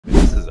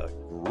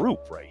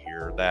group right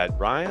here that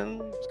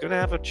Brian is going to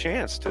have a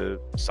chance to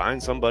sign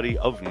somebody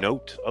of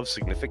note, of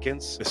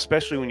significance,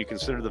 especially when you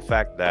consider the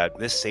fact that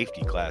this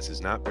safety class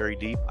is not very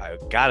deep. I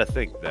got to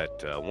think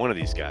that one of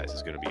these guys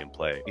is going to be in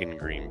play in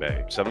Green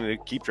Bay. Something to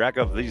keep track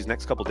of these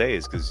next couple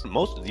days, because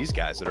most of these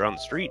guys that are on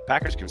the street,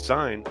 Packers can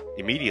sign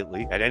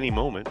immediately at any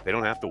moment. They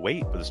don't have to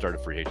wait for the start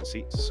of free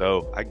agency.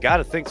 So I got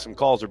to think some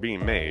calls are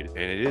being made, and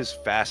it is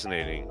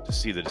fascinating to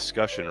see the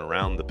discussion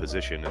around the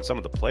position, and some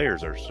of the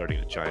players are starting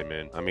to chime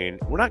in. I mean,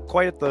 we're not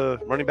quite at the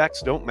running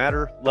backs don't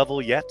matter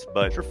level yet,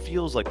 but it sure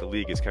feels like the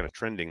league is kind of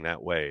trending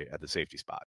that way at the safety spot.